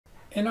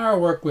In our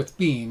work with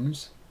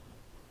beams,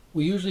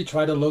 we usually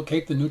try to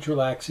locate the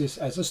neutral axis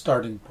as a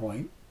starting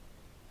point,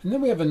 and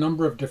then we have a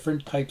number of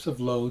different types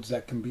of loads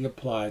that can be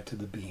applied to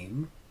the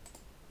beam.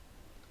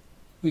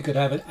 We could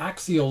have an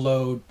axial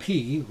load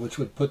P, which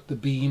would put the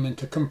beam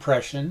into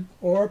compression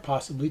or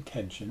possibly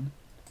tension.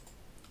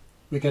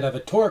 We could have a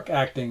torque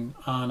acting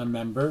on a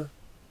member,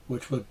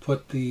 which would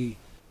put the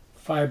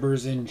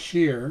fibers in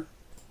shear.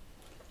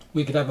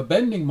 We could have a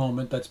bending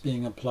moment that's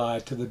being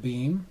applied to the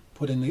beam,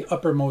 putting the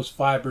uppermost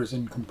fibers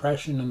in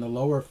compression and the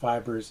lower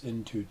fibers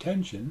into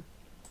tension.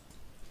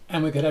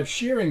 And we could have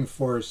shearing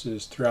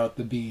forces throughout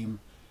the beam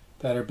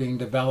that are being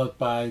developed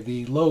by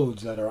the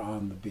loads that are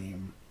on the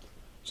beam.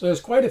 So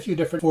there's quite a few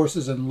different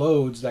forces and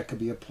loads that could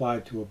be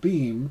applied to a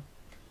beam.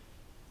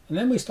 And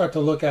then we start to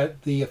look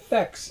at the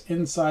effects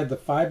inside the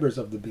fibers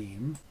of the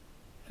beam.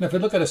 And if we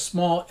look at a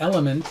small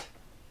element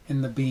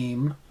in the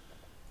beam,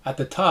 at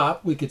the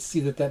top we could see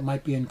that that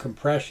might be in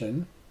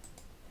compression.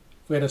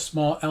 If we had a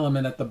small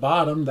element at the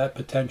bottom, that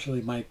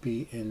potentially might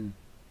be in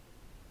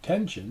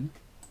tension.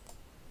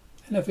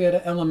 And if we had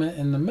an element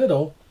in the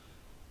middle,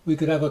 we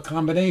could have a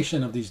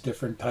combination of these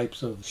different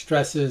types of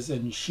stresses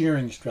and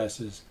shearing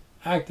stresses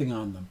acting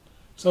on them.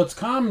 So it's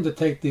common to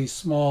take these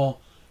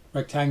small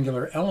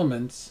rectangular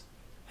elements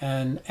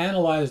and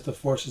analyze the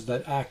forces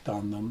that act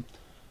on them.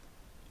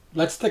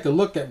 Let's take a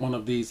look at one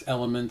of these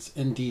elements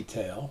in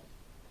detail.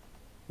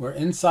 We're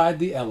inside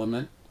the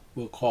element.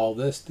 We'll call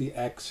this the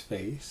X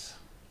face.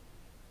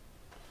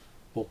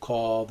 We'll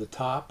call the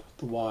top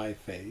the Y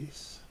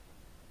face.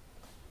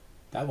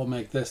 That will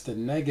make this the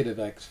negative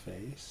X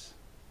face,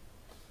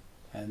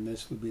 and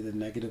this would be the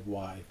negative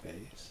Y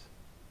face.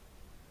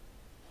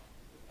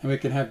 And we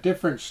can have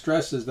different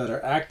stresses that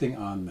are acting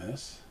on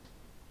this.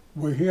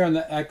 We're here on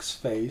the X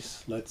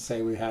face. Let's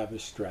say we have a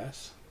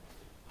stress.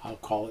 I'll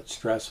call it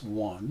stress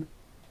 1.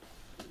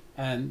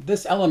 And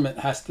this element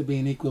has to be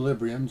in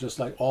equilibrium, just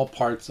like all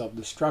parts of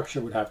the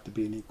structure would have to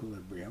be in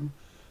equilibrium.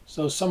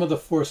 So some of the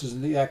forces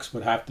in the X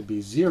would have to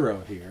be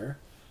 0 here.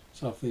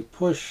 So if we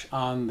push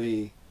on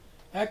the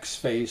X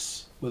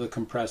face with a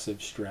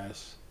compressive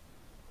stress,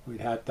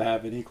 we'd have to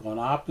have an equal and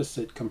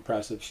opposite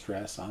compressive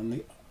stress on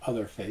the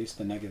other face,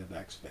 the negative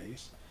X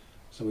face.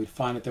 So we'd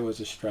find that there was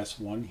a stress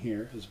 1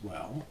 here as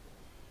well.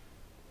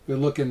 We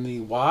look in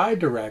the Y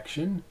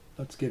direction.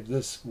 Let's give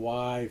this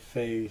Y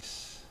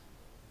face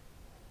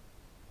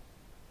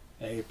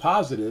a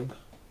positive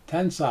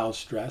tensile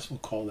stress. We'll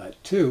call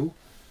that 2.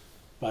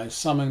 By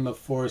summing the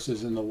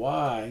forces in the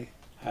Y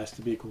has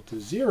to be equal to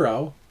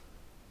 0.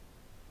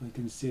 We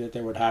can see that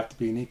there would have to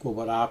be an equal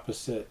but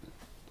opposite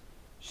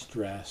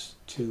stress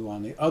 2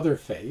 on the other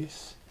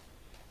face.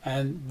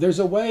 And there's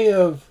a way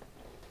of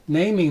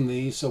naming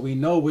these so we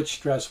know which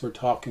stress we're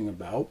talking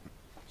about.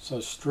 So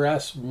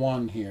stress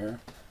 1 here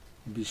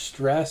would be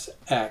stress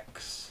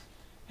X,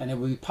 and it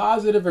would be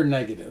positive or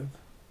negative.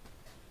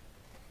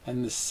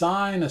 And the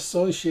sign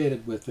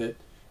associated with it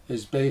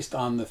is based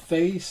on the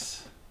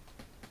face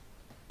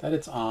that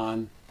it's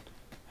on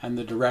and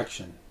the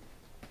direction.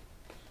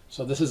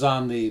 So this is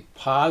on the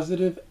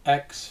positive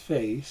X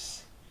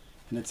face,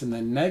 and it's in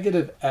the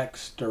negative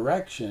X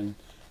direction,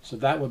 so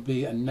that would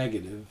be a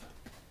negative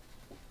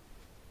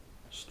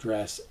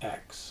stress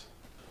X.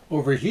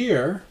 Over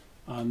here,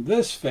 on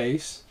this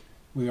face,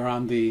 we are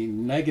on the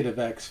negative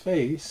X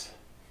face,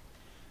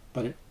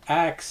 but it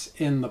acts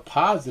in the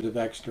positive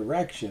X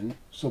direction,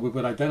 so we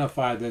would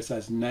identify this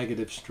as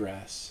negative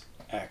stress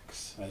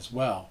X as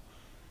well.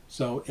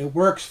 So it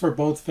works for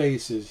both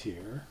faces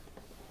here.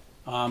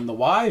 On the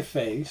Y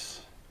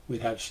face,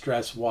 we'd have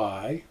stress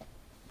Y,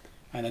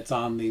 and it's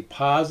on the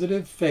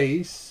positive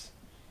face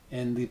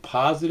in the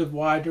positive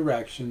Y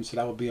direction, so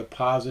that would be a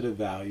positive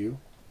value.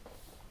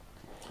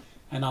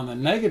 And on the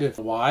negative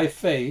Y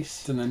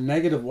face, in the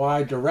negative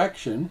Y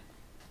direction,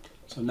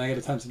 so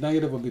negative times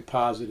negative would be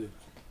positive.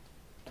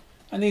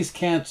 And these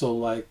cancel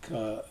like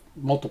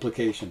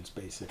multiplications,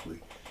 basically.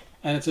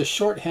 And it's a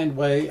shorthand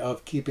way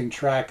of keeping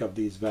track of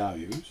these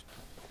values.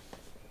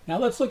 Now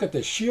let's look at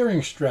the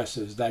shearing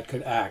stresses that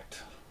could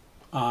act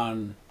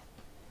on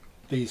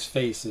these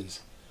faces.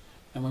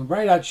 And when we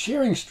write out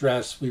shearing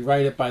stress, we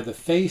write it by the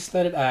face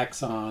that it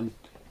acts on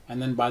and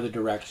then by the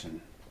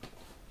direction.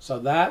 So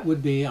that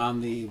would be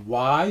on the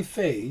Y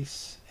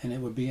face, and it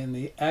would be in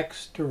the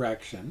X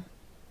direction.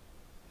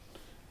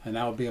 And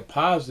that would be a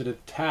positive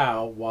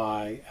tau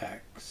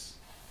YX.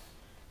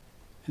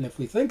 And if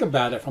we think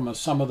about it from a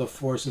sum of the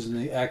forces in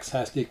the X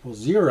has to equal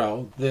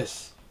 0,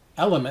 this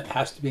element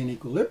has to be in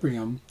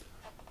equilibrium,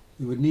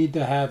 we would need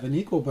to have an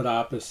equal but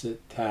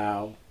opposite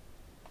tau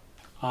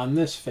on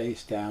this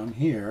face down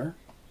here.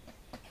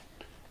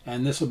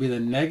 And this will be the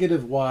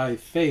negative Y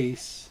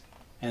face,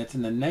 and it's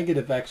in the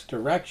negative X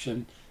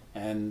direction.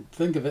 And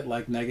think of it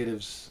like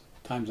negatives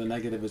times a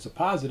negative is a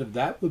positive.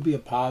 That would be a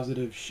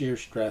positive shear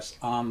stress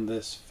on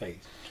this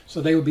face.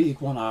 So they would be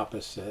equal and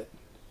opposite.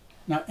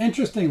 Now,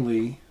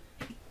 interestingly,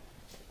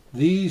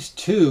 these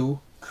two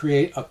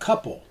create a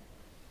couple.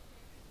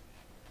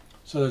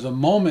 So there's a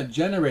moment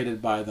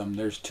generated by them.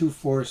 There's two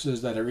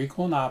forces that are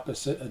equal and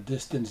opposite, a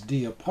distance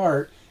d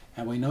apart,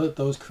 and we know that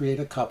those create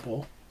a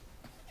couple.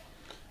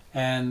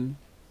 And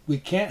we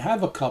can't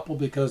have a couple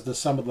because the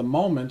sum of the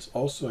moments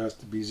also has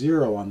to be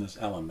 0 on this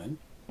element.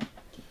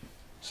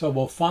 So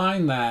we'll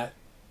find that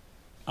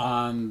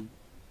on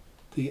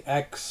the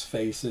x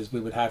faces we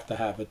would have to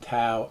have a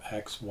tau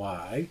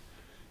xy.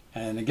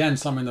 And again,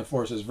 summing the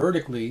forces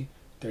vertically,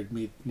 there'd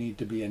need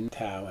to be a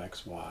tau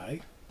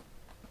xy.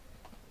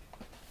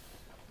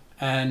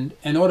 And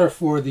in order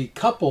for the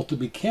couple to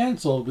be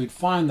canceled, we'd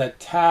find that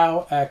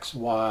tau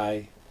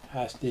xy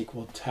has to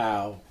equal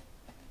tau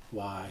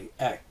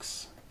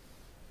yx.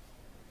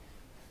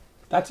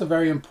 That's a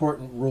very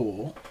important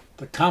rule,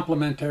 the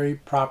complementary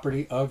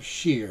property of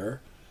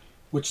shear,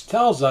 which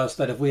tells us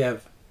that if we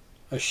have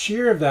a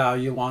shear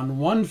value on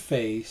one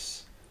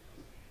face,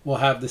 we'll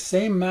have the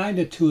same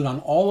magnitude on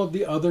all of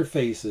the other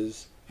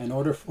faces in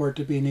order for it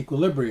to be in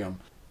equilibrium.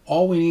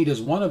 All we need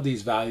is one of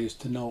these values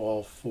to know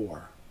all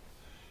four.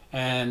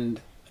 And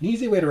an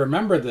easy way to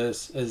remember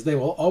this is they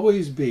will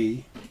always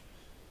be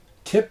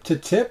tip to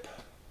tip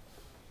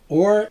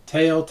or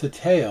tail to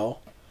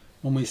tail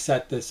when we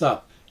set this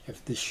up.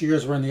 If the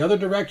shears were in the other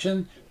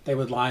direction, they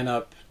would line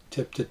up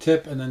tip to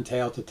tip and then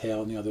tail to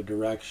tail in the other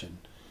direction.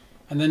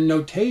 And then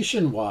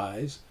notation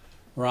wise,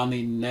 we're on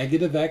the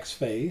negative x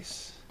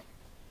face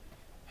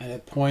and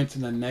it points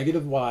in the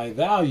negative y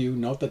value.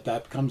 Note that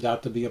that comes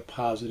out to be a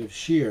positive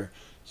shear.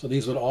 So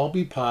these would all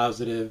be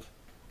positive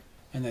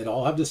and they'd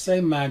all have the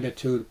same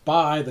magnitude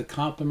by the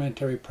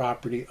complementary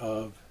property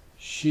of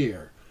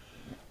shear.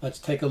 Let's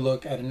take a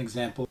look at an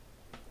example.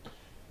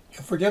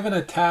 If we're given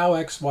a tau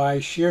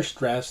xy shear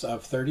stress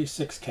of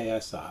 36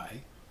 ksi,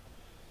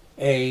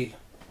 a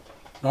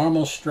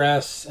normal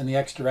stress in the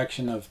x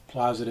direction of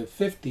positive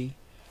 50,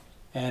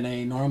 and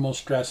a normal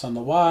stress on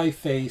the y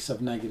face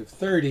of negative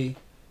 30,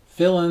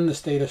 fill in the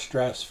state of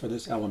stress for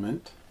this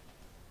element.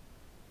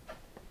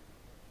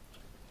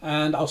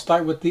 And I'll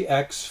start with the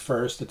x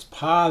first. It's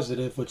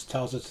positive, which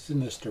tells us it's in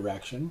this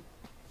direction.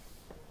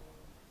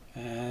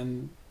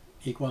 And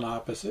equal and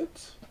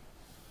opposites.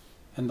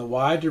 And the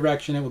y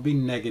direction, it will be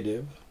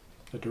negative.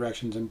 The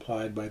direction is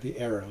implied by the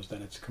arrows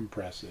that it's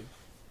compressive.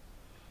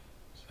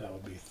 So that will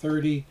be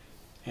 30.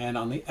 And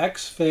on the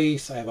x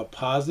face, I have a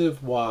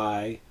positive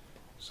y.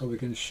 So we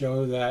can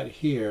show that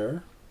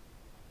here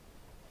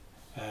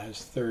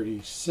as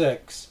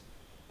 36.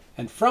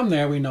 And from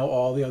there, we know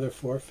all the other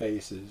four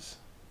faces.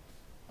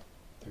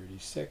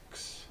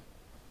 36.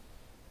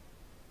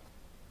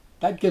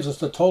 That gives us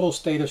the total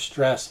state of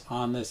stress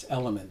on this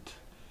element.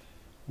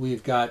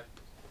 We've got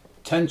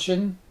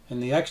tension in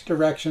the x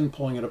direction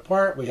pulling it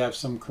apart. We have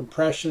some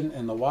compression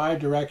in the y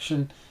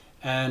direction.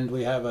 And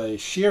we have a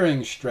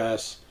shearing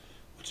stress,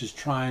 which is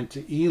trying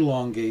to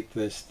elongate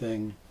this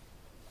thing.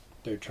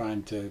 They're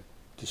trying to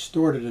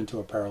distort it into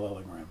a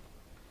parallelogram.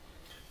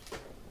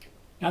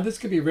 Now this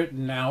could be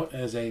written out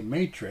as a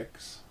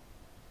matrix,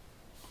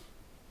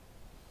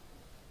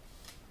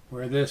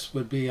 where this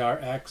would be our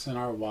x and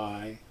our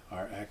y,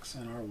 our x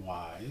and our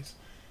y's,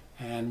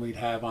 and we'd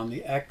have on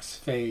the x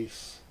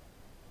face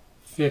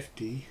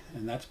 50,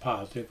 and that's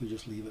positive, we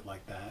just leave it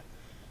like that.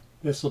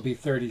 This will be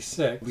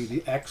 36, be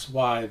the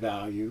xy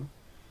value.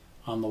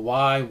 On the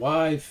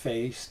y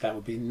face, that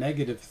would be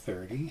negative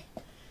 30,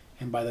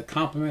 and by the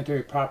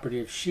complementary property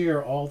of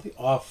shear, all the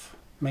off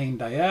main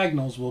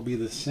diagonals will be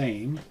the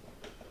same.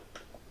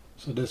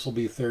 So this will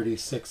be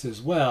 36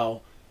 as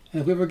well.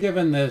 And if we were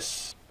given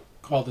this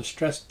called the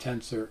stress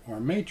tensor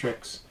or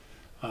matrix,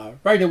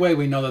 right away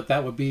we know that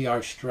that would be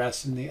our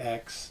stress in the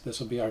x, this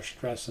will be our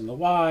stress in the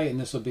y,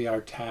 and this will be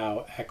our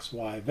tau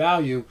xy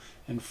value,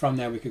 and from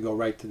there we could go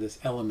right to this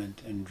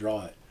element and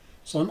draw it.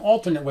 So an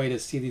alternate way to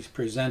see these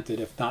presented,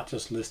 if not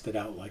just listed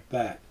out like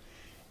that.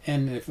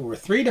 And if it were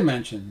 3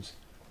 dimensions,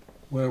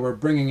 where we're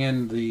bringing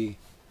in the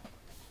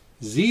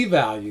z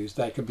values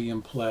that could be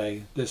in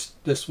play,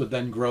 this would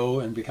then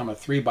grow and become a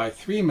 3 by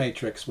 3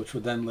 matrix, which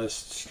would then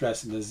list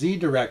stress in the z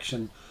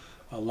direction,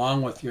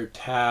 along with your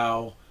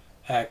tau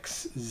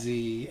x,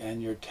 z,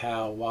 and your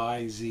tau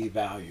y, z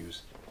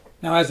values.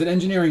 Now, as an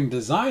engineering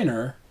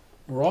designer,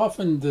 we're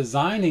often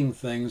designing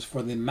things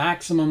for the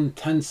maximum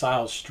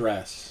tensile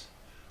stress,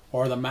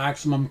 or the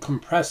maximum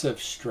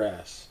compressive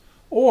stress,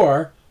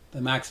 or the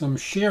maximum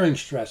shearing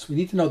stress. We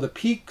need to know the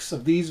peaks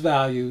of these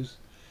values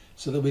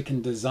so that we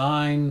can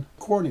design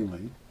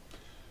accordingly.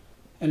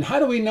 And how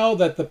do we know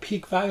that the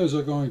peak values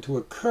are going to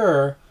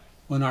occur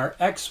when our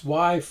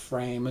XY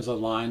frame is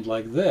aligned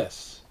like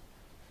this?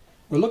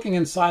 We're looking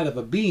inside of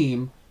a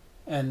beam,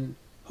 and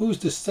who's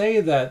to say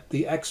that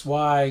the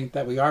XY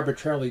that we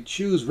arbitrarily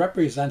choose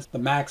represents the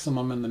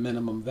maximum and the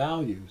minimum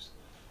values?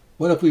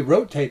 What if we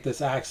rotate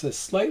this axis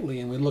slightly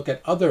and we look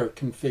at other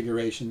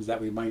configurations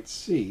that we might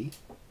see?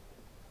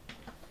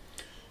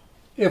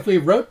 If we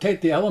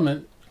rotate the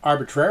element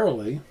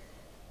arbitrarily,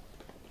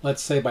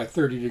 let's say by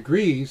 30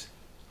 degrees,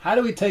 how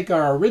do we take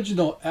our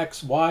original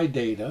XY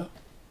data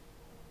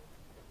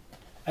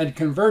and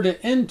convert it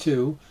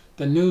into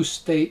the new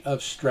state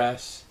of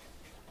stress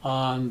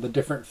on the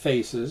different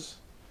faces,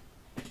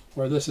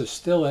 where this is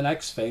still an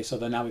x face, so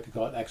then now we could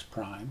call it x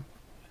prime,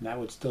 and that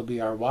would still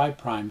be our y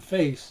prime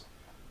face.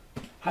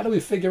 How do we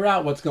figure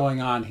out what's going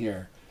on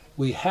here?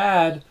 We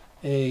had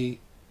a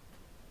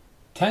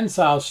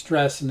tensile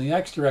stress in the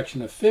x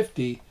direction of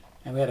 50,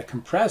 and we had a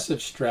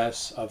compressive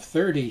stress of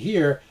 30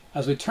 here.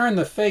 As we turn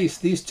the face,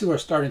 these two are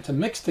starting to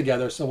mix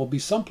together, so we'll be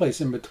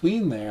someplace in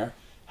between there.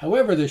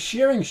 However, the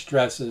shearing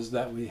stresses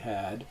that we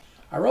had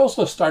are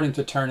also starting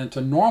to turn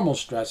into normal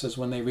stresses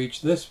when they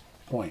reach this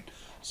point.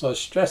 So a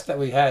stress that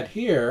we had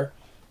here,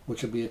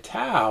 which would be a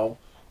tau,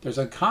 there's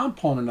a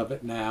component of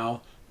it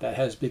now that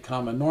has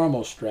become a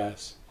normal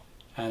stress,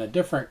 and a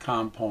different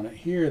component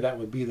here that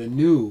would be the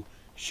new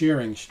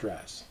shearing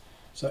stress.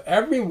 So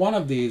every one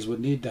of these would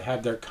need to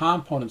have their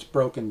components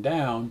broken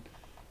down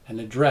and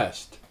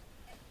addressed.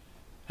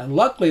 And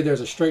luckily there's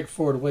a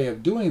straightforward way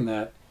of doing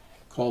that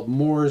called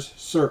Mohr's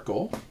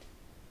circle.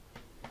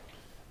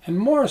 And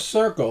Mohr's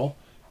circle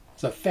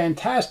is a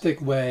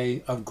fantastic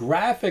way of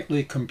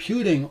graphically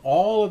computing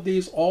all of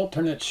these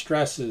alternate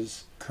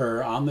stresses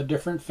occur on the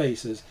different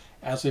faces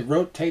as we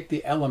rotate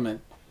the element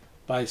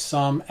by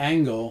some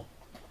angle.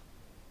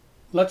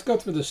 Let's go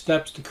through the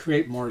steps to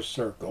create Mohr's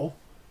circle.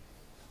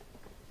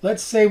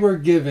 Let's say we're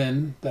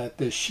given that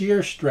the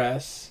shear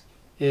stress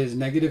is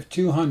negative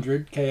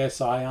 200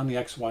 ksi on the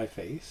xy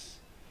face.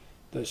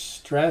 The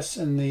stress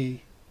in the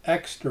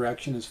x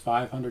direction is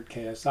 500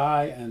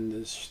 ksi, and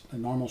the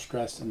normal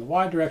stress in the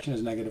y direction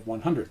is negative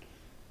 100.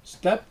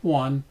 Step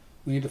 1,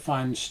 we need to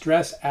find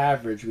stress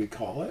average, we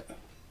call it,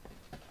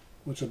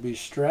 which will be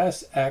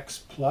stress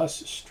x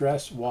plus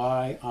stress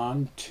y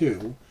on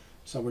 2.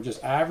 So we're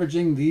just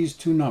averaging these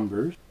two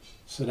numbers.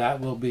 So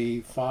that will be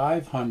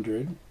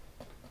 500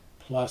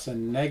 plus a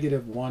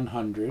negative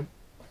 100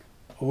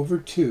 over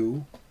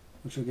 2,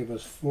 which will give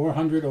us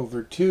 400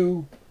 over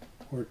 2,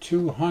 or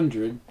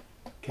 200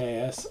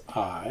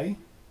 ksi.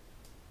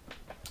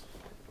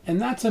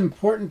 And that's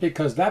important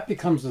because that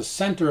becomes the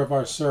center of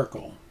our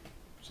circle.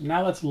 So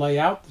now let's lay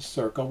out the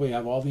circle. We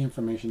have all the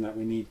information that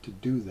we need to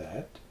do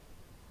that.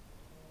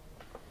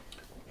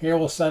 Here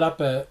we'll set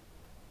up an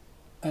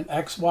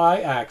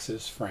XY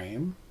axis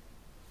frame.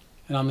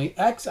 And on the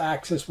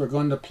x-axis, we're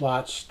going to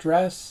plot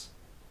stress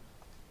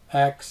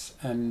x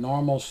and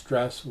normal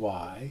stress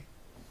y.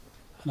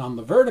 And on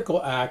the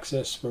vertical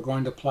axis, we're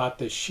going to plot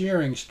the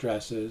shearing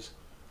stresses,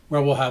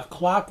 where we'll have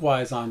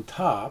clockwise on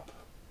top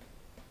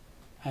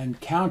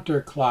and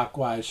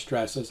counterclockwise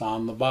stresses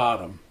on the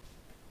bottom.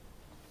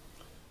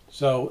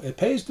 So it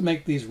pays to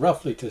make these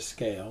roughly to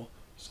scale.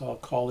 So I'll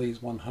call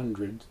these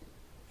 100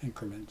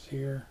 increments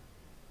here.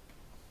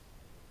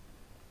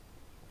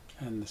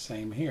 And the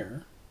same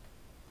here.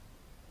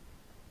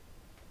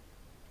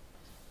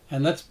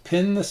 And let's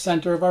pin the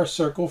center of our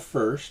circle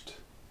first.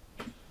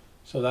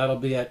 So that'll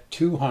be at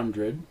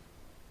 200.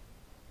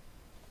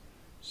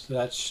 So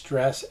that's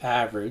stress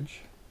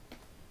average,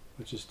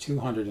 which is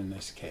 200 in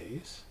this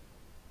case.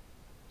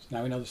 So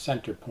now we know the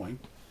center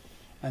point.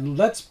 And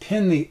let's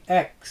pin the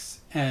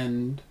x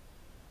end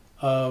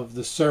of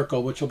the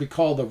circle, which will be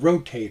called the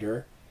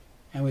rotator.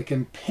 And we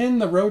can pin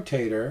the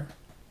rotator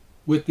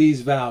with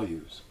these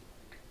values.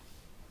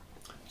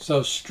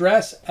 So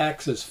stress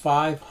x is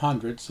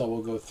 500, so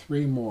we'll go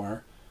 3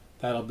 more.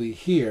 That'll be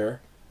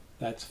here.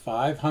 That's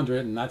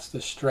 500, and that's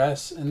the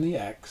stress in the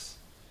x.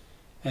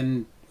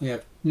 And we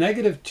have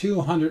negative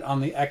 200 on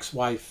the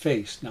xy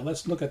face. Now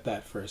let's look at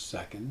that for a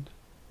second.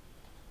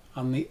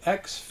 On the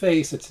x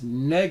face, it's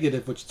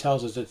negative, which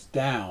tells us it's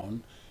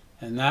down,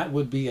 and that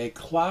would be a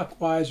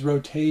clockwise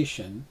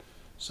rotation.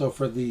 So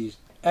for the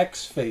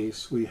x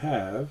face, we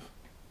have,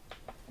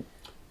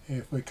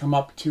 if we come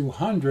up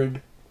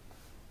 200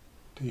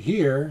 to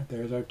here,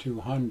 there's our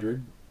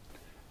 200,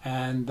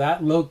 and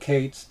that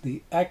locates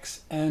the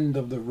x end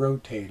of the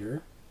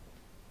rotator,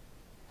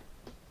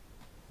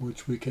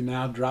 which we can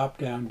now drop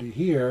down to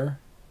here,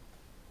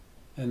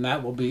 and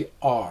that will be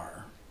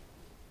r,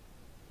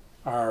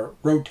 our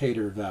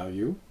rotator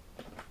value,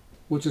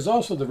 which is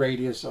also the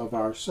radius of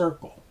our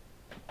circle.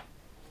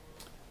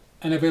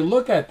 And if we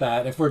look at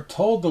that, if we're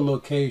told the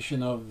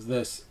location of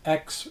this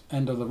x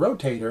end of the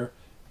rotator,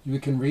 we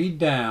can read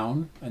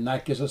down, and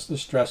that gives us the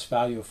stress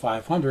value of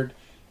 500,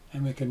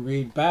 and we can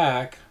read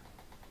back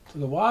to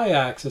the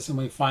y-axis, and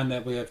we find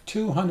that we have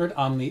 200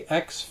 on the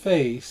x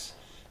face.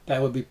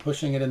 That would be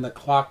pushing it in the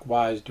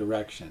clockwise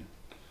direction.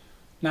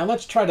 Now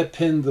let's try to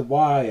pin the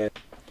y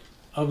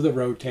of the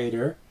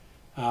rotator.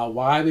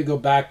 Y, we go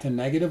back to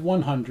negative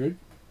 100.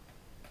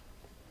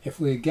 If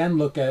we again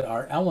look at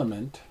our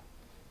element,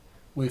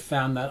 we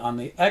found that on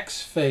the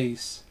x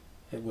face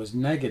it was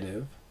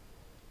negative.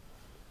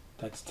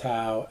 That's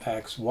tau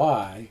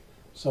xy.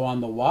 So on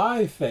the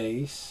y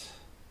face,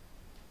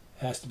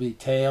 it has to be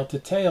tail to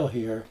tail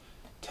here.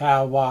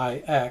 Tau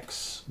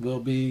yx will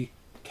be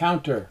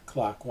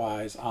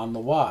counterclockwise on the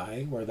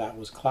y, where that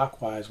was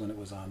clockwise when it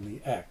was on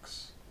the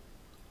x.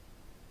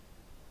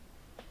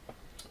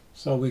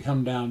 So we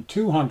come down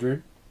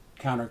 200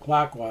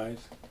 counterclockwise,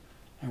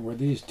 and where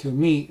these two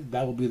meet,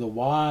 that will be the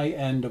y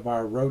end of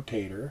our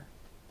rotator.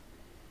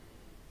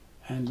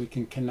 And we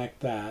can connect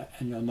that,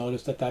 and you'll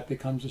notice that that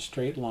becomes a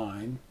straight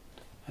line.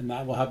 and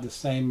that will have the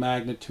same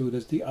magnitude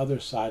as the other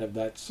side of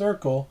that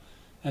circle.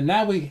 And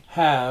now we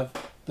have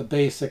the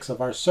basics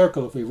of our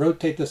circle. If we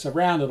rotate this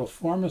around, it'll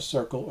form a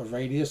circle of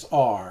radius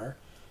r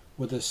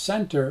with a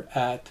center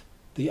at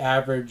the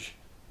average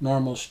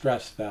normal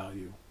stress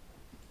value.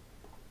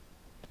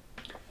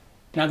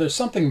 Now there's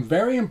something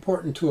very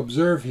important to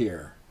observe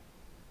here.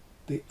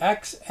 The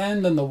x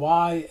end and the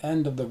y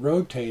end of the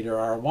rotator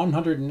are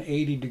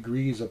 180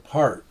 degrees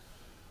apart,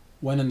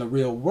 when in the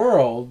real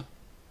world,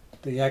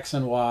 the x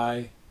and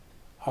y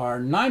are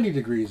 90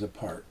 degrees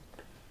apart.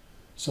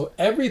 So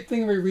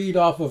everything we read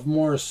off of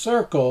Mohr's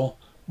circle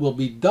will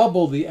be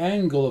double the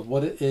angle of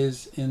what it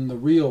is in the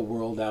real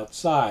world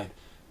outside.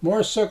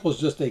 Mohr's circle is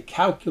just a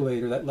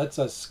calculator that lets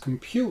us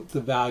compute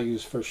the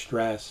values for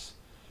stress,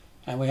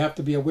 and we have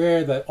to be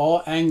aware that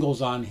all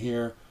angles on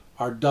here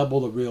are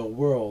double the real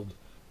world.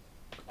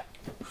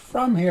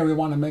 From here, we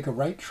want to make a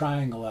right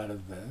triangle out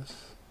of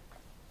this,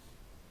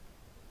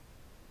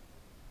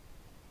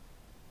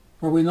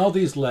 where we know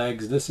these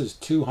legs, this is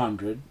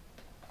 200,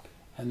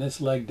 and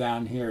this leg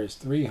down here is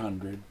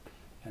 300,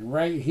 and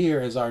right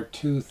here is our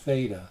 2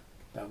 theta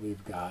that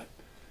we've got.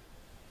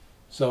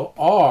 So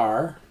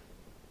r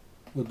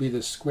would be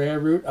the square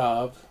root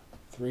of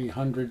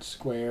 300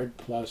 squared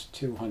plus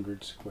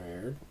 200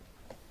 squared,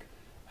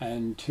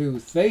 and 2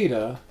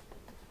 theta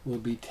will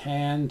be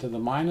tan to the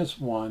minus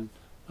 1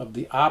 of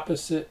the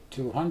opposite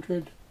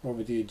 200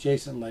 over the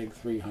adjacent leg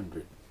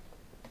 300.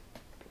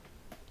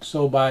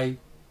 So by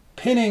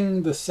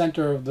pinning the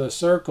center of the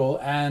circle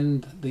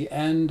and the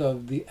end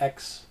of the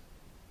x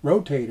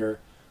rotator,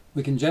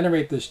 we can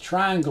generate this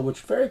triangle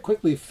which very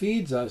quickly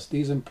feeds us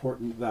these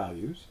important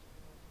values.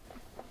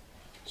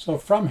 So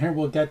from here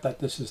we'll get that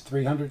this is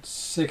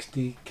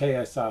 360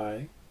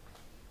 ksi,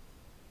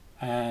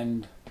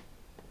 and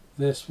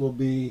this will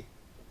be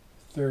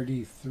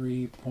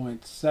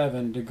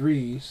 33.7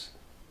 degrees,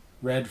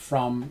 read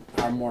from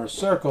our Mohr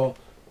circle,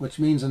 which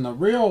means in the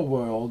real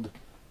world,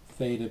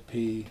 theta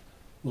p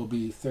will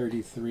be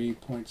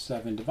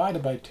 33.7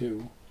 divided by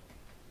 2,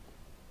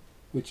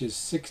 which is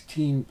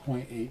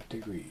 16.8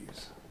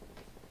 degrees.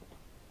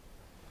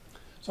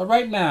 So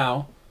right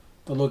now,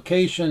 the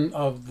location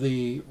of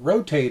the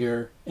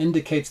rotator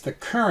indicates the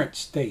current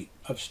state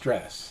of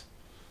stress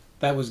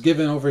that was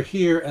given over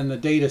here in the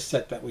data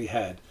set that we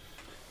had.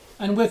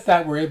 And with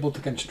that, we're able to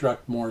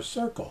construct Mohr's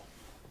circle.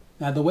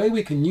 Now, the way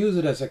we can use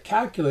it as a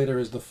calculator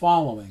is the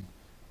following.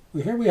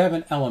 Here we have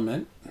an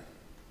element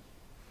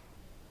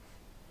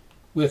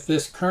with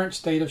this current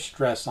state of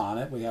stress on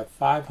it. We have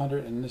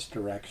 500 in this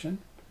direction.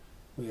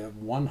 We have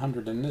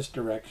 100 in this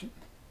direction.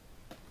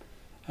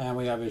 And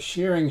we have a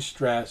shearing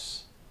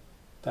stress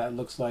that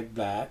looks like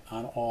that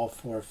on all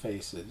 4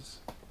 faces.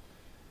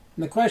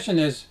 And the question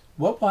is,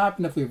 what will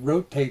happen if we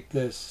rotate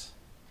this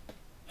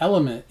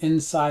element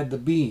inside the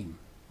beam?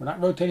 We're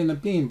not rotating the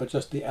beam, but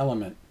just the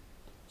element.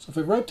 So if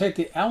we rotate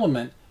the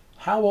element,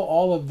 how will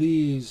all of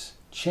these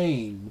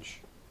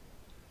change?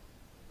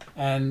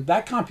 And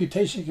that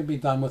computation can be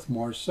done with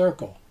Mohr's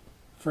circle.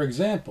 For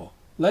example,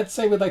 let's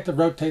say we'd like to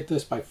rotate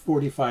this by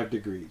 45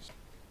 degrees.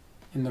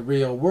 In the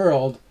real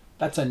world,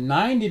 that's a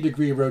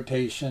 90-degree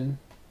rotation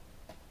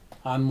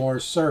on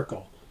Mohr's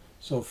circle.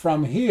 So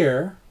from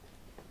here,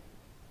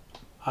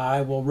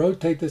 I will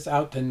rotate this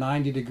out to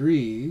 90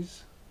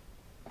 degrees,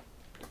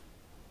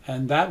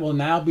 and that will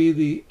now be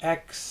the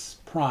x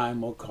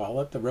prime, we'll call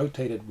it, the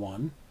rotated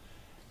one.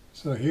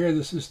 So here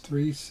this is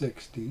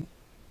 360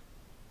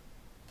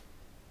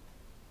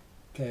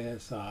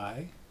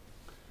 ksi,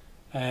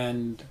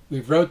 and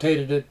we've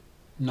rotated it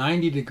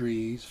 90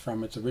 degrees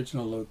from its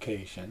original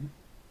location.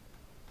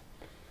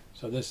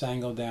 So this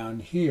angle down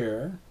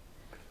here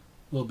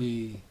will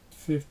be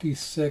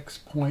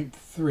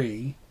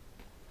 56.3,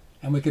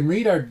 and we can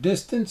read our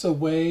distance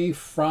away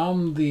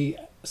from the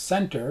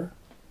center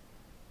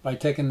by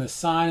taking the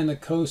sine and the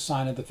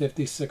cosine of the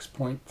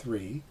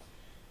 56.3.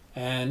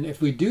 And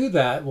if we do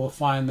that, we'll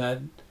find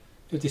that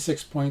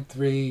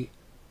 56.3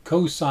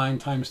 cosine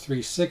times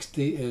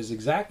 360 is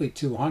exactly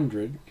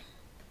 200.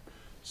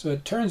 So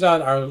it turns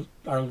out our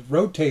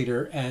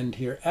rotator end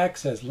here,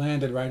 x, has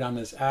landed right on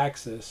this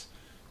axis,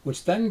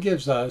 which then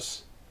gives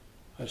us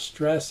a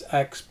stress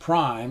x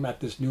prime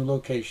at this new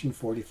location,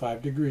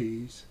 45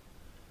 degrees,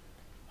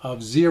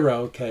 of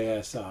 0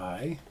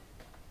 ksi.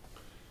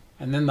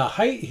 And then the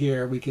height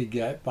here we could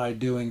get by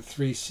doing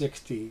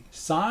 360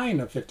 sine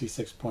of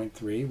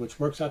 56.3, which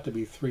works out to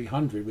be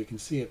 300. We can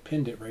see it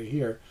pinned it right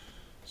here.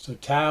 So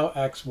tau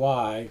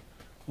xy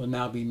will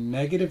now be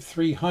negative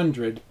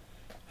 300,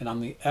 and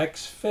on the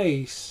x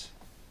face,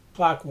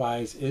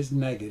 clockwise is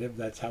negative.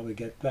 That's how we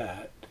get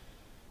that.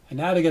 And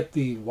now to get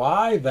the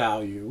y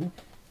value,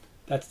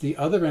 that's the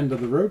other end of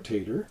the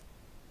rotator.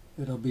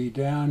 It'll be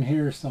down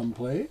here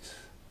someplace,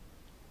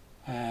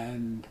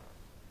 and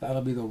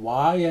that'll be the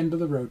y end of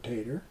the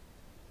rotator.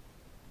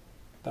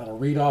 That'll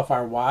read off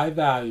our y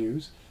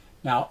values.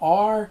 Now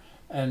r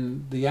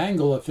and the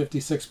angle of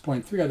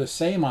 56.3 are the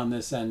same on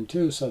this end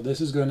too, so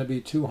this is going to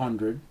be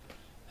 200,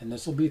 and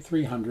this will be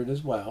 300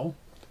 as well.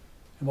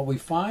 And what we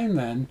find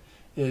then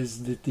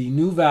is that the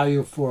new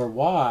value for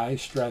y,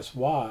 stress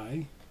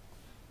y,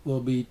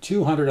 will be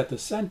 200 at the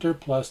center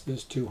plus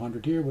this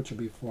 200 here, which will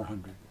be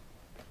 400.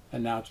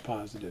 And now it's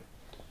positive.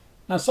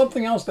 Now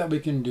something else that we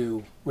can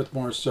do with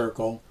Mohr's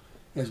circle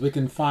is we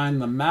can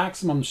find the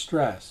maximum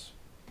stress.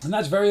 And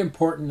that's very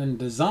important in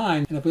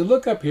design. And if we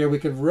look up here, we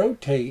could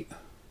rotate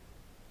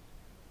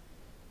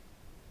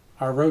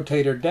our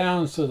rotator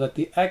down so that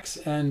the X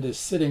end is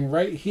sitting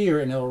right here,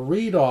 and it'll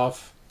read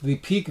off the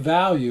peak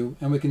value,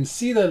 and we can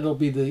see that it'll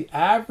be the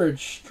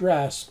average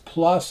stress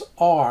plus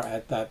R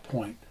at that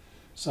point.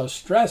 So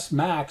stress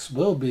max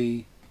will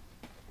be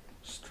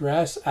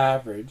stress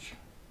average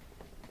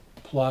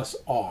plus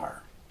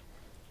R,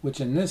 which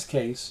in this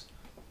case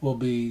will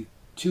be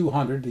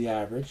 200, the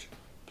average,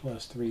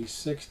 plus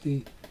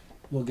 360.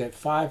 We'll get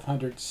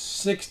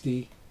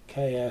 560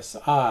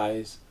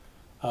 KSIs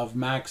of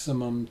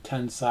maximum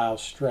tensile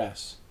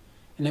stress.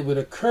 And it would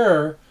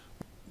occur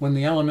when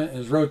the element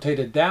is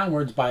rotated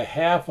downwards by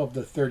half of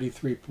the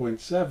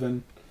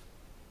 33.7,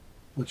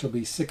 which will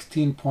be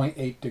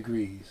 16.8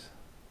 degrees.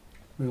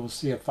 We will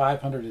see a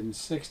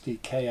 560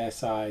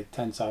 KSI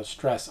tensile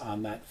stress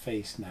on that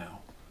face now.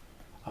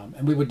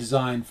 And we would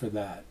design for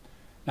that.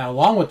 Now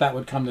along with that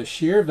would come the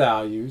shear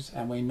values,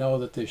 and we know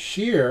that the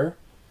shear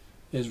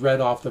is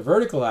read off the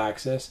vertical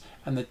axis,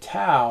 and the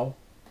tau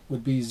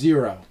would be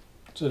 0.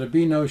 So there'd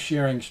be no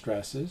shearing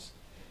stresses.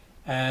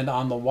 And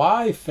on the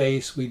Y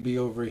face, we'd be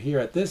over here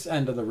at this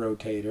end of the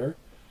rotator,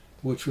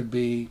 which would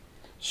be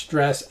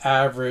stress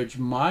average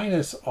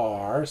minus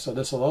R. So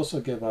this will also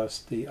give us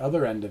the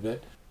other end of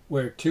it,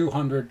 where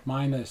 200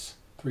 minus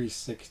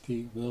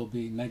 360 will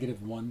be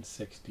negative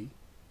 160.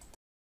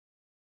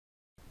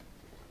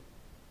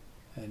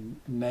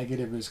 And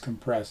negative is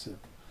compressive.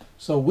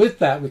 So with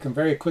that, we can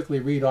very quickly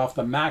read off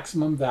the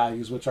maximum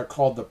values, which are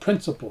called the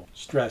principal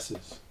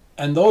stresses.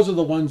 And those are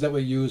the ones that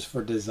we use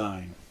for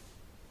design.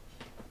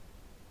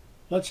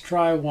 Let's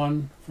try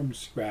one from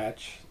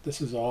scratch.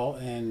 This is all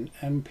in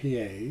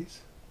MPAs.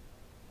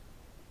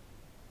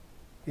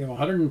 We have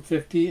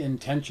 150 in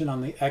tension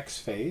on the X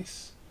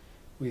face.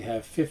 We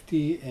have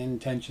 50 in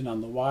tension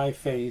on the Y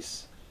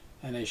face,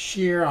 and a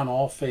shear on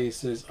all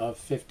faces of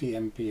 50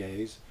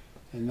 MPAs.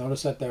 And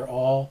notice that they're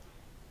all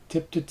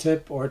tip to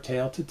tip or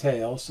tail to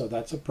tail, so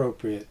that's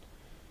appropriate.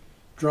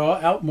 Draw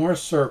out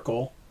Mohr's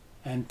circle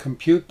and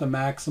compute the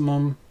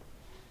maximum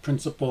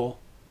principal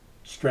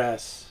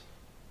stress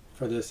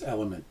for this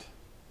element.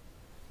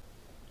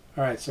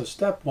 All right, so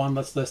step one,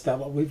 let's list out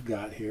what we've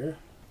got here.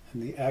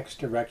 In the X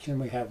direction,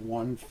 we have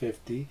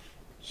 150.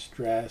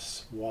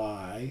 Stress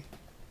Y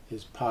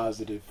is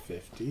positive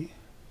 50.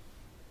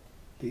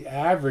 The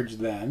average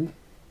then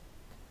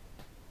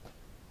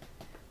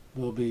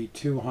will be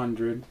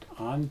 200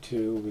 on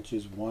 2, which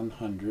is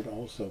 100,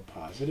 also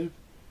positive.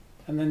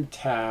 And then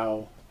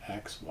tau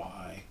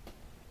xy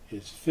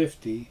is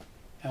 50,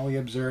 and we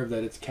observe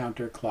that it's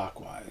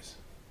counterclockwise.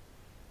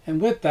 And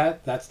with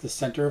that, that's the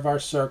center of our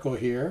circle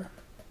here.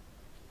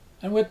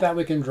 And with that,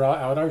 we can draw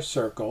out our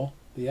circle.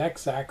 The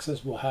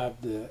x-axis will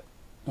have the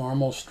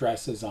normal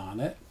stresses on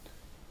it.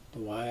 The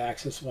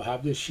y-axis will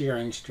have the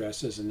shearing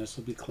stresses, and this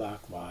will be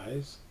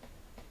clockwise.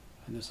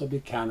 And this will be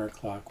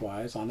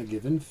counterclockwise on a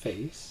given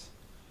face.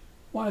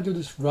 I want to do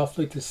this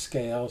roughly to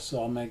scale,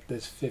 so I'll make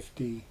this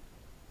 50,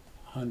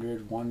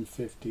 100,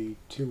 150,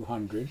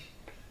 200.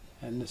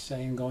 And the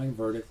same going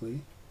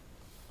vertically.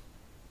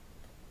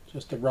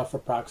 Just a rough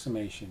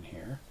approximation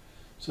here.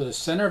 So the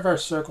center of our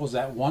circle is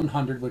at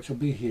 100, which will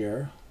be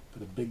here.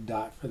 Put a big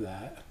dot for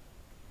that.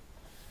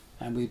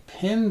 And we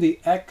pin the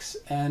X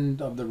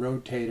end of the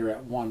rotator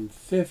at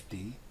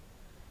 150.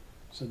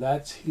 So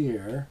that's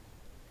here.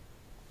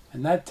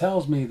 And that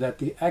tells me that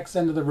the X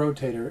end of the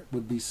rotator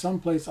would be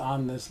someplace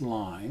on this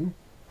line.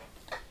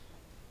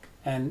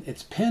 And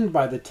it's pinned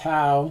by the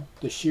tau,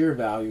 the shear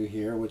value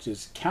here, which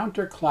is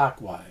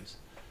counterclockwise.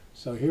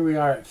 So here we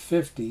are at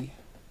 50.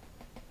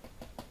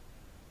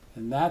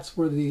 And that's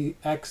where the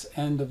X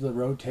end of the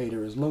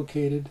rotator is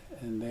located.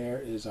 And there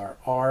is our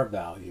R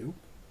value.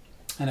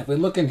 And if we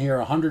look in here,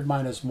 100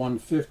 minus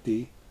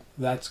 150,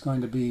 that's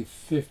going to be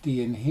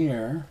 50 in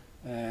here.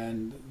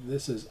 And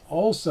this is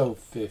also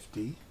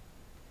 50,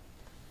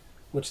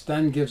 which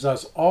then gives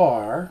us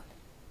R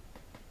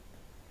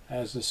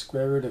as the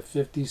square root of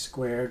 50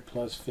 squared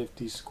plus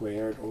 50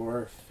 squared,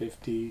 or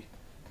 50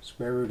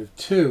 square root of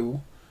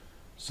 2.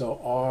 So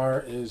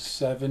R is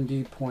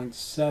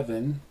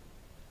 70.7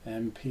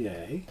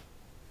 MPa.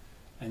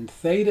 And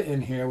theta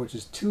in here, which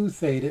is 2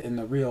 theta in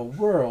the real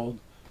world,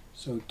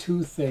 so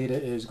 2 theta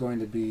is going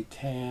to be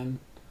tan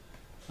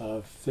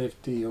of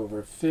 50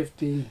 over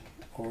 50,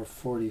 or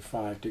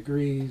 45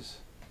 degrees.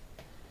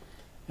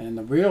 And in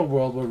the real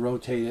world, we'll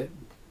rotate it,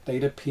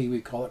 theta p,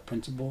 we call it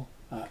principal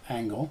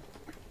angle,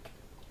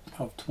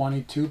 of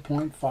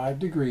 22.5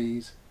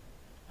 degrees.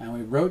 And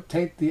we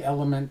rotate the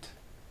element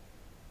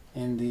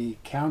in the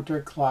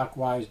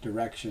counterclockwise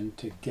direction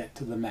to get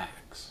to the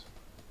max.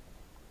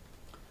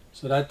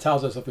 So that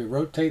tells us if we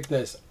rotate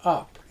this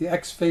up, the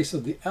X face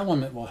of the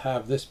element will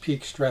have this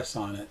peak stress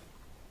on it.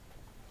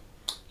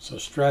 So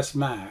stress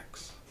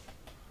max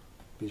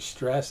be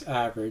stress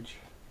average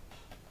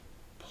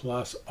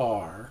plus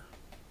R,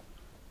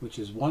 which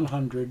is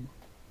 100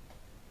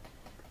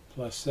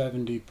 plus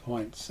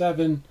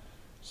 70.7.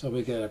 So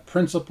we get a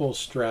principal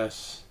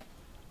stress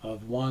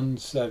of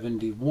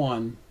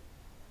 171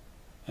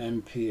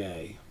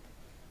 MPa,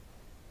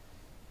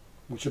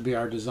 which would be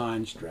our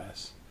design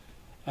stress.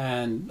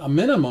 And a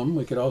minimum,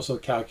 we could also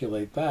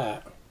calculate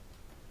that.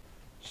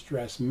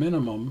 Stress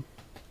minimum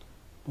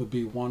would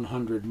be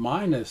 100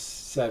 minus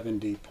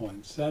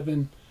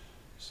 70.7.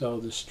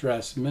 So the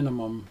stress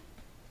minimum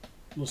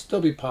will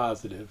still be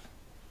positive,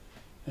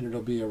 and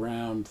it'll be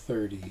around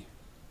 30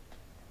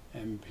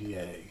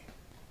 MPa.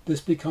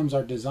 This becomes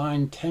our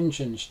design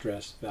tension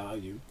stress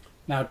value.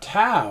 Now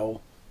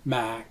tau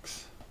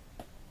max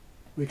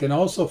we can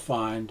also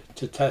find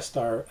to test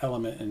our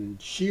element in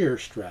shear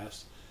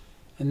stress,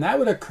 and that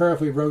would occur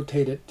if we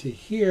rotate it to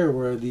here,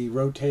 where the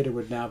rotator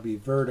would now be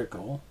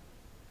vertical.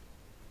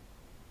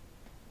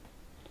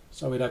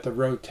 So we'd have to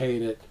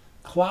rotate it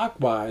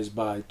clockwise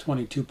by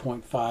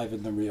 22.5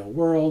 in the real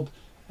world,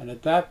 and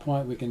at that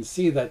point we can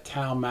see that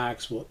tau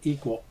max will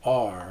equal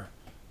R,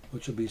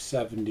 which will be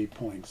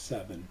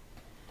 70.7.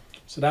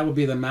 So that would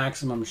be the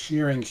maximum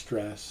shearing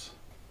stress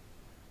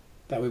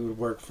that we would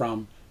work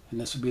from, and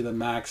this would be the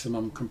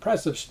maximum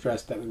compressive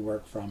stress that we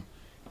work from.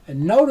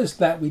 And notice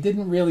that we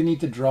didn't really need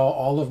to draw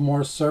all of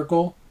Mohr's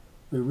circle.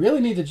 We really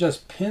need to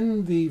just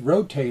pin the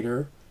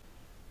rotator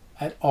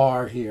at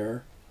R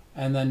here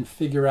and then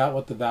figure out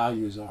what the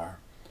values are.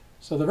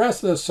 So the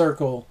rest of the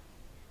circle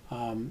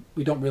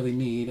we don't really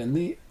need, and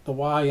the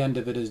Y end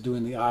of it is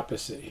doing the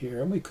opposite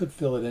here, and we could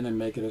fill it in and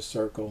make it a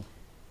circle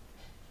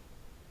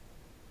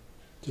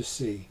to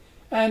see.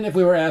 And if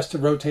we were asked to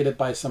rotate it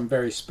by some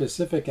very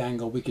specific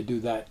angle, we could do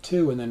that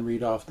too and then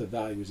read off the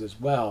values as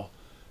well.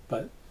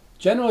 But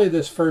generally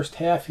this first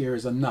half here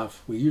is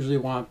enough. We usually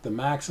want the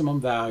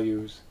maximum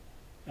values,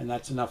 and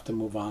that's enough to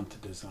move on to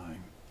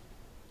design.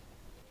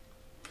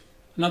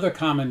 Another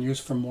common use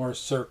for Mohr's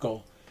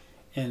circle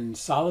in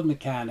solid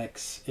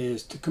mechanics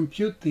is to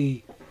compute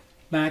the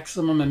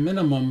maximum and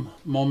minimum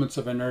moments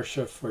of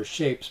inertia for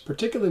shapes,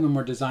 particularly when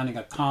we're designing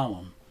a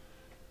column.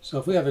 So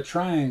if we have a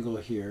triangle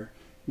here,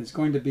 and it's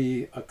going to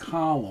be a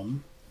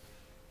column,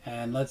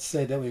 and let's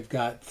say that we've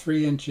got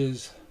 3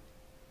 inches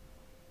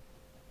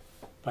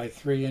by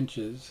 3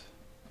 inches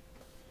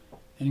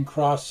in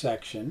cross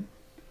section.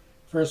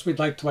 First, we'd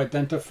like to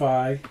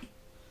identify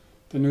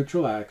the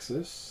neutral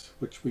axis,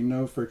 which we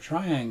know for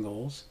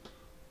triangles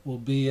will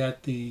be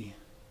at the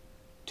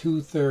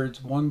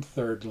 2/3,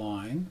 1/3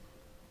 line.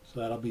 So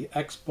that'll be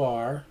X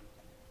bar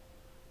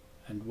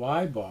and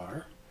Y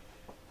bar.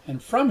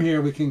 And from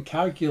here we can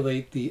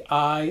calculate the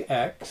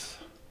IX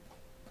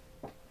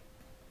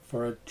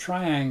for a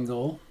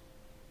triangle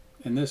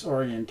in this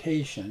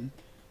orientation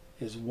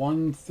is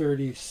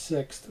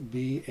 1/36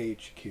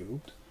 BH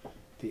cubed.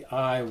 The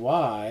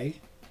IY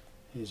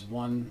is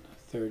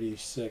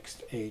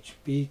 1/36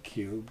 HB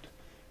cubed.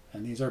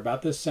 And these are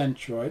about the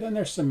centroid, and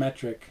they're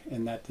symmetric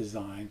in that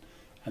design.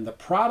 And the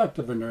product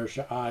of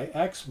inertia,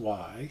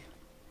 IXY,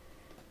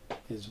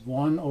 is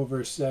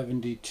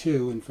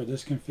 1/72, and for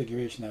this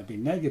configuration that would be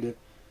negative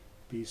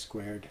B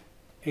squared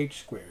H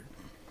squared.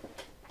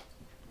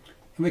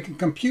 And we can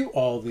compute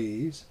all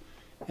these.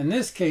 In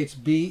this case,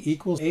 B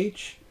equals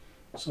H,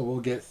 so we'll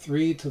get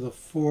 3 to the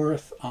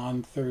 4th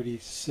on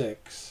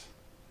 36,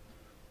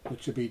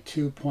 which would be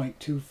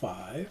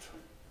 2.25,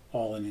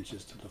 all in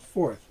inches to the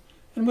 4th.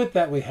 And with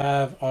that, we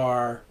have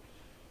our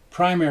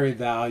primary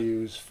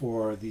values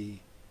for the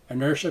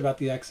inertia about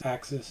the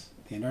x-axis,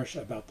 the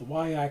inertia about the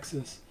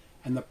y-axis,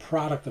 and the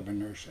product of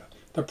inertia.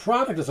 The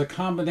product is a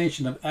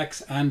combination of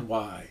x and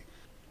y.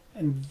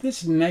 And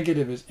this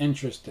negative is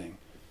interesting.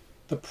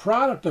 The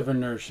product of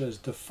inertia is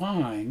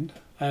defined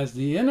as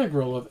the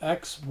integral of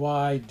x,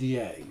 y,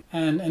 dA.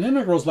 And an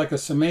integral is like a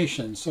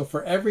summation. So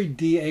for every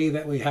dA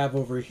that we have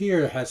over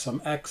here has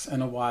some x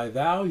and a y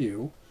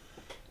value,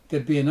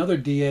 there'd be another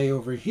dA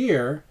over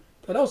here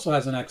that also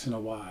has an x and a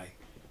y.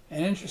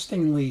 And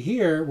interestingly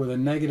here, with a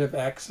negative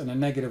x and a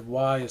negative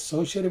y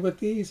associated with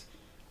these,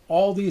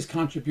 all these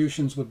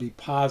contributions would be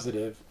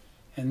positive,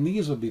 and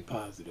these would be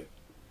positive.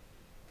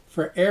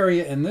 For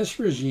area in this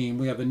regime,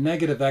 we have a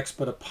negative x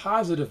but a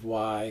positive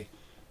y,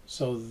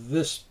 so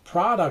this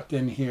product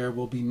in here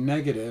will be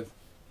negative,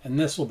 and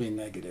this will be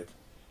negative.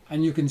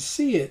 And you can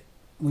see it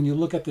when you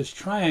look at this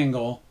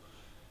triangle.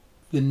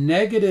 The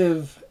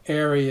negative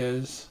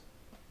areas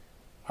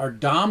are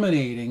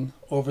dominating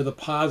over the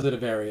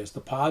positive areas.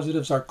 The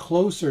positives are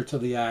closer to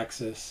the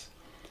axis,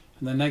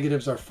 and the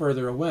negatives are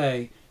further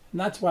away, and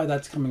that's why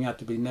that's coming out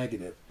to be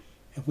negative.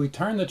 If we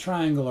turn the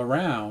triangle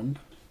around,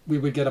 we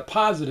would get a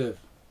positive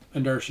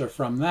inertia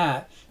from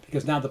that,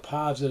 because now the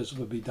positives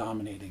would be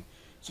dominating.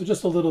 So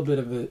just a little bit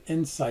of an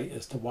insight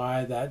as to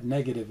why that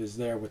negative is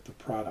there with the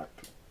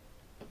product.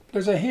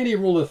 There's a handy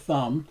rule of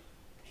thumb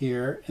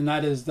here, and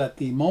that is that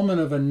the moment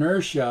of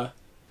inertia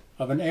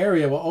of an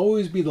area will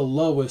always be the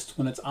lowest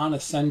when it's on a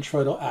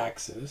centroidal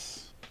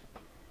axis.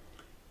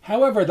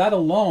 However, that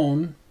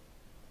alone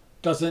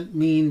doesn't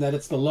mean that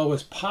it's the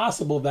lowest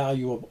possible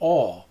value of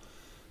all.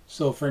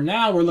 So for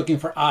now, we're looking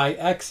for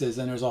IX's,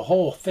 and there's a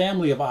whole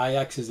family of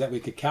IX's that we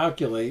could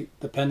calculate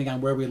depending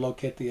on where we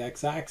locate the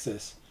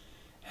x-axis.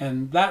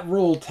 And that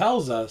rule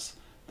tells us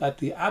that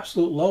the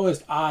absolute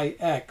lowest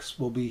IX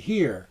will be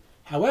here.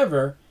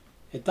 However,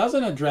 it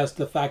doesn't address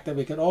the fact that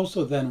we could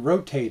also then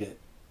rotate it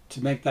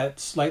to make that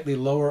slightly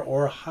lower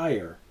or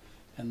higher.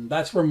 And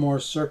that's where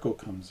Mohr's circle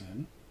comes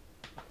in.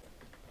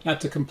 Now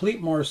to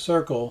complete Mohr's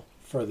circle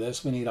for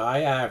this, we need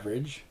I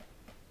average.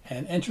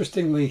 And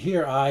interestingly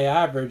here, I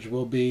average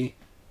will be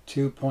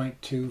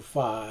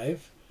 2.25.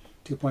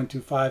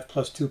 2.25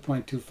 plus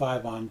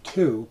 2.25 on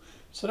 2.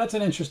 So that's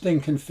an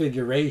interesting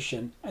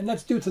configuration. And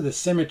that's due to the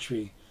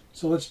symmetry.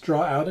 So let's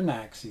draw out an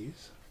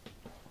axis.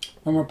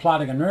 When we're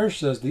plotting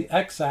inertias, the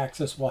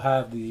x-axis will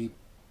have the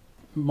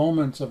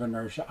moments of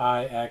inertia,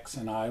 Ix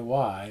and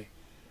Iy.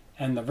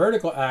 And the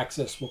vertical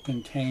axis will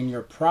contain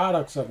your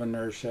products of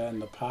inertia,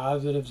 and the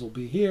positives will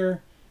be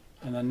here,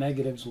 and the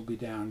negatives will be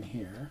down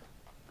here.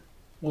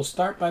 We'll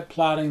start by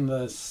plotting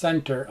the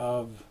center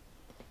of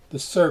the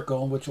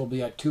circle, which will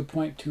be at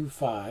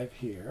 2.25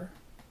 here.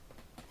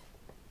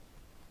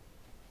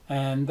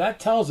 And that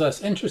tells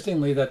us,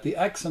 interestingly, that the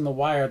x and the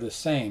y are the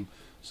same.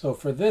 So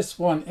for this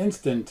one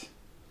instant,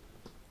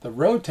 the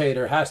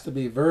rotator has to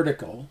be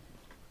vertical.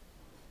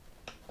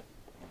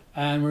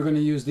 And we're going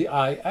to use the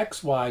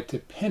IXY to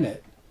pin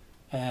it.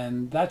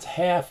 And that's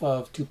half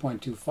of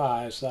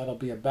 2.25, so that'll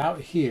be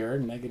about here,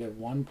 negative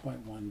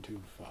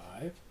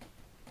 1.125.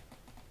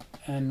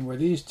 And where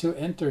these two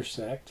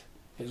intersect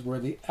is where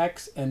the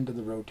x end of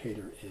the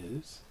rotator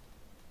is.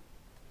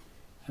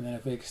 And then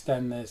if we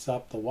extend this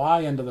up, the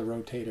y end of the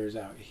rotator is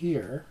out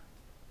here.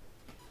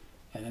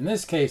 And in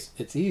this case,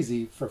 it's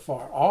easy for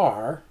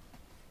r.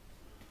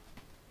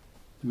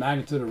 The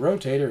magnitude of the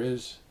rotator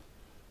is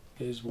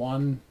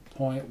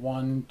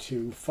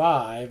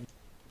 1.125,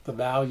 the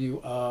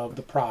value of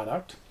the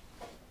product.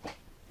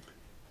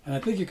 And I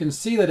think you can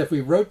see that if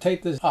we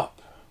rotate this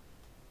up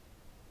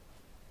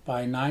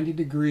by 90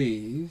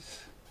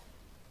 degrees,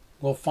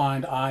 we'll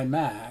find I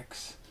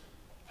max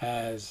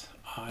as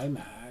I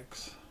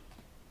max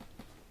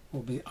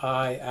will be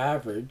I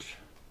average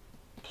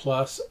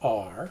plus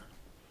R.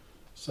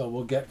 So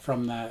we'll get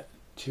from that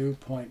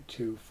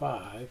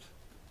 2.25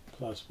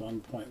 plus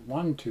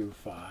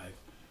 1.125.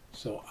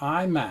 So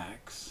I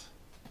max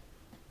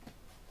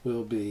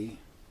will be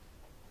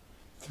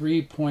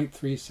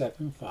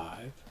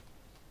 3.375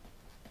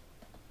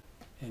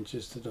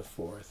 inches to the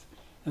fourth.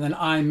 And then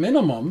I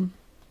minimum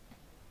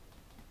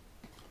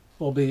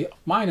will be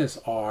minus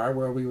R,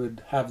 where we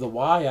would have the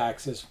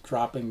y-axis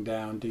dropping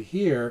down to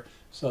here.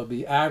 So it'll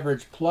be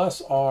average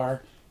plus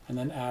R and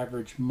then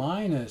average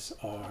minus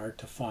R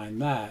to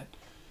find that.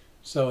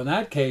 So in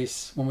that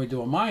case, when we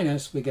do a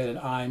minus, we get an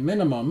I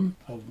minimum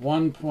of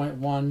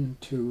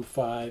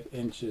 1.125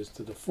 inches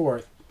to the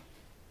fourth.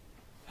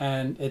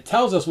 And it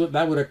tells us what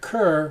that would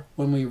occur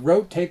when we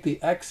rotate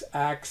the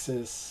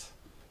x-axis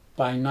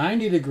by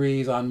 90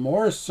 degrees on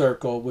Mohr's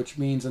circle, which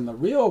means in the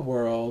real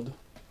world,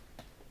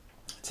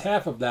 it's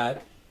half of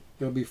that,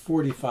 it will be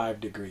 45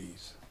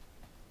 degrees.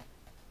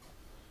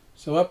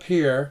 So up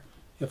here,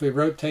 if we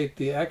rotate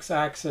the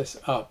x-axis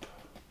up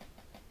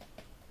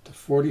to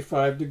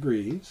 45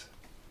 degrees,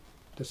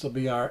 this will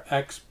be our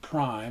x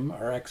prime,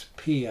 our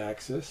xp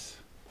axis.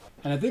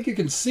 And I think you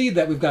can see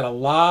that we've got a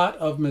lot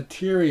of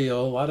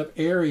material, a lot of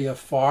area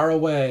far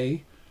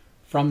away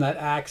from that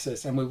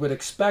axis. And we would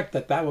expect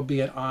that that would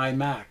be an I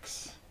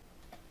max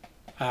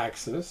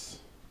axis.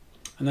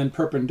 And then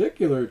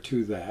perpendicular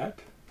to that,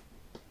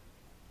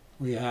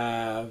 we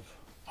have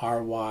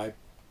our yp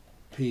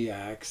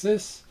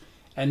axis.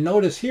 And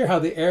notice here how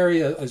the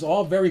area is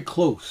all very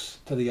close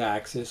to the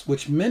axis,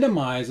 which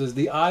minimizes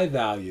the I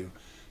value.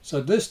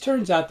 So this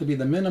turns out to be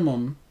the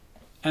minimum,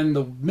 and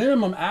the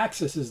minimum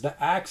axis is the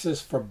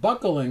axis for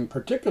buckling,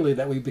 particularly,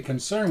 that we'd be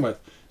concerned with.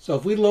 So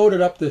if we loaded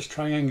up this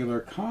triangular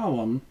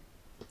column,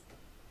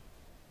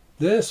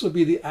 this would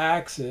be the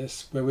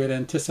axis where we'd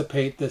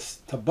anticipate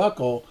this to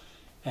buckle,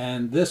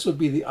 and this would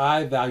be the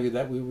I value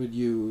that we would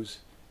use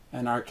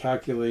in our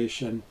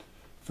calculation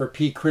for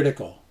P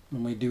critical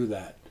when we do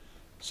that.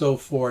 So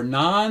for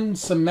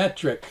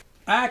non-symmetric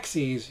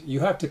axes,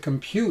 you have to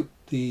compute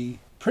the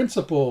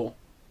principal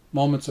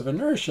moments of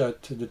inertia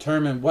to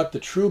determine what the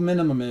true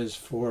minimum is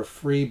for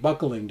free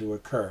buckling to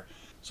occur.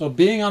 So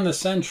being on the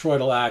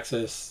centroidal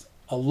axis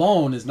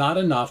alone is not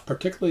enough,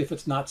 particularly if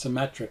it's not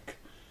symmetric.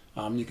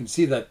 You can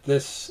see that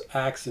this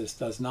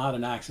axis is not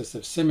an axis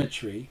of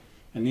symmetry,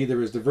 and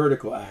neither is the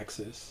vertical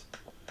axis.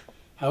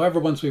 However,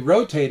 once we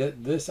rotate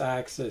it, this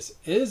axis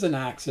is an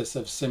axis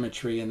of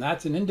symmetry, and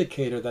that's an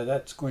indicator that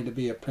that's going to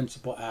be a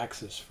principal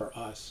axis for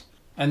us.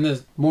 And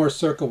the Mohr's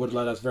circle would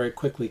let us very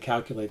quickly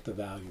calculate the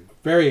value.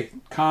 Very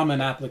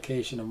common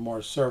application of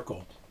Mohr's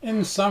circle.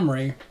 In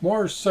summary,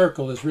 Mohr's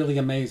circle is really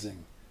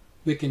amazing.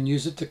 We can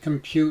use it to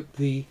compute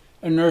the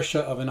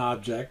inertia of an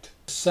object.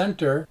 The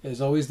center is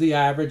always the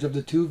average of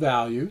the two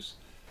values.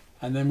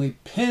 And then we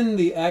pin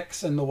the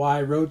x and the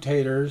y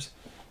rotators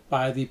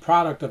by the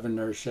product of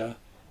inertia.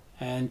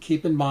 And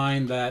keep in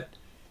mind that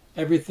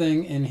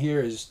everything in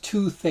here is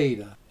 2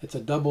 theta. It's a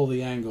double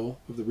the angle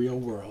of the real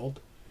world.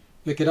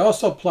 We could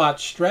also plot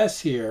stress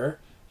here.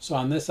 So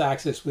on this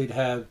axis we'd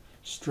have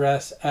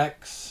stress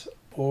x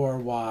or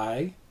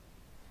y.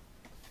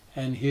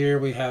 And here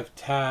we have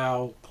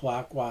tau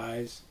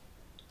clockwise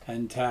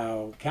and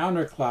tau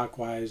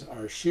counterclockwise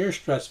are shear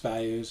stress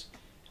values.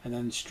 And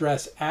then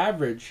stress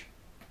average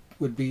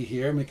would be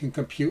here. And we can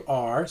compute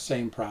R,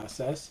 same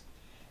process.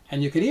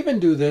 And you could even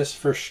do this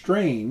for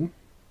strain,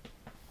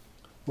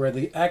 where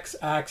the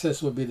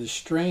x-axis would be the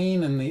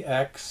strain in the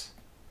x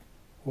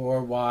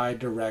or y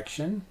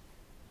direction.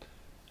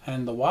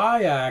 And the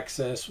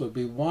y-axis would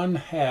be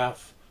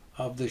 1/2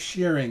 of the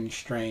shearing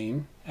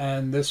strain.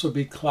 And this would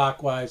be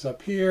clockwise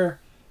up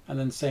here. And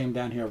then same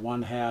down here,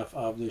 1/2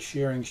 of the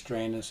shearing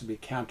strain. This would be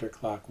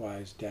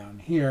counterclockwise down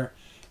here.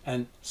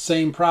 And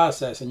same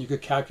process. And you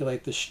could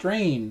calculate the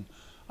strain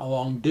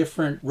along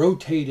different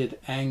rotated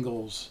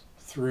angles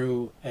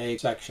through a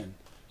section.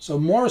 So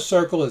Mohr's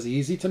circle is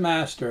easy to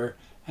master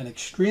and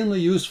extremely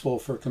useful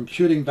for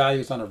computing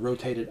values on a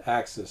rotated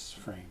axis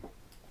frame.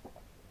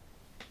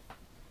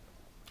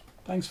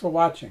 Thanks for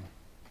watching.